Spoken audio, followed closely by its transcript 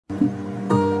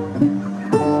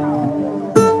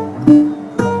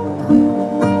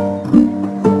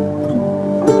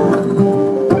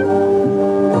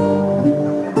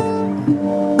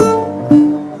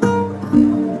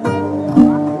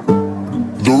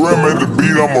Reverb made the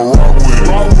beat, I'ma rock with it.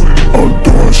 I'm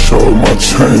doing shows, my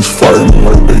chains fighting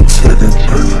like they taking.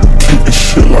 Kicking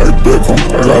shit like Beckham.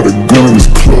 I got a gun in this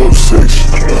club section.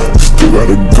 Still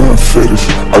got a gun fetish.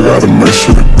 I gotta make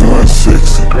sure the gun's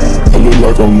sexy. I look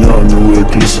like I'm young and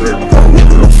reckless. I really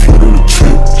done floated a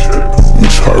chick. You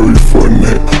try to reach for a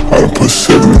neck. I done put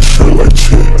 7 in shit like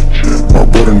check. My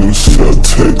brother knew sell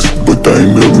text, but they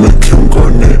ain't never met Kim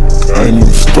Garnett. I ain't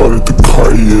even started the car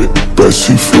yet.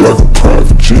 Backseat feel like a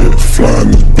private jet.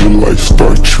 Flying this blue like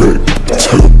Star Trek.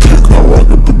 Take a pic on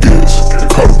rocket baguettes.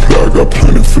 Caught a play, I got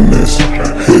plenty finesse.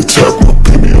 Head tap my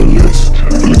penny or less.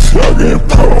 Balenciaga and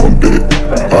powder on deck.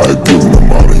 I give him a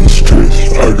model, he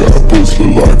stressed. I got boots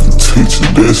look like a teacher.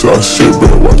 This I sit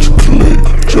back, watch you collect.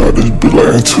 Drive this bitch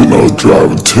like ain't too no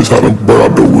driver test. I done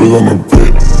brought out the wheel on the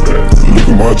vet. Look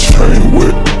at my chain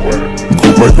wet. Go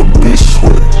make a bitch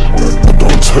sweat. I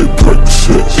don't take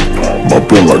Percocets. My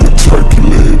blood like a turkey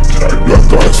leg. Got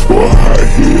thighs for a high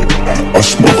head. I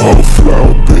smoke all the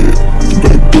flower bed.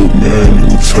 They book me, I ain't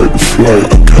even take the flight.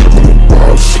 I came in a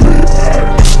bobsled.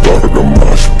 I started a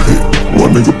mosh pit.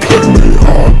 One nigga played me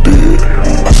all dead.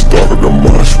 I started a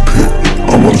mosh pit.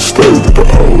 I'm on the stage with the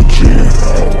OG.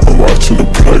 I'm watching the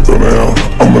play go down.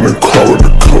 I'm in the car with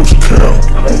the coach count.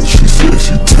 She said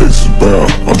she Texas bound.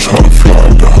 I'm tryna fly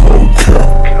the whole count.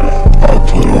 I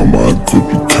put on my group,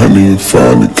 you can't even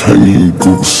find it, can't even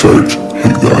Google search. He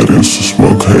got in some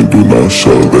smoke, can't do no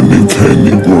show. That nigga can't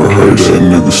even rehearse. That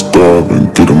nigga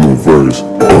starving, get him a verse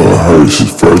or a hearse.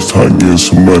 His first time getting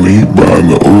some money, he buying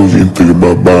the Uzi and think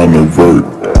about buying a vert.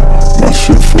 My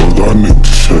shit froze, I need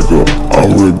to shake up. I'm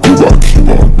real good, I keep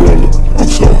my umbrella. I'm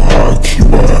so high, I keep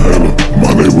my halo. My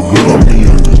neighborhood, I'm the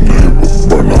youngest neighbor.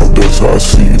 Burn off, that's how I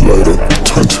see you later.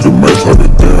 Turn to the max like a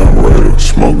damn raider.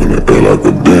 Smoking the air like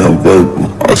a damn vapor.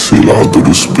 I see all through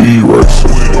the speed racer.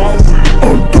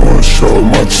 I'm doing shows,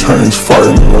 my chains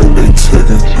fighting like they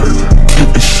taking.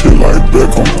 Kicking shit like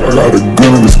Beckham. I got a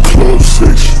gun in this club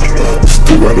section.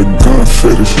 Still got a gun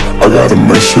fetish. I gotta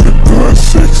make sure the gun's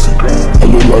sexy. I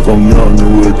look like I'm young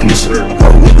and reckless. I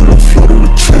really done floated a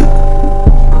chick.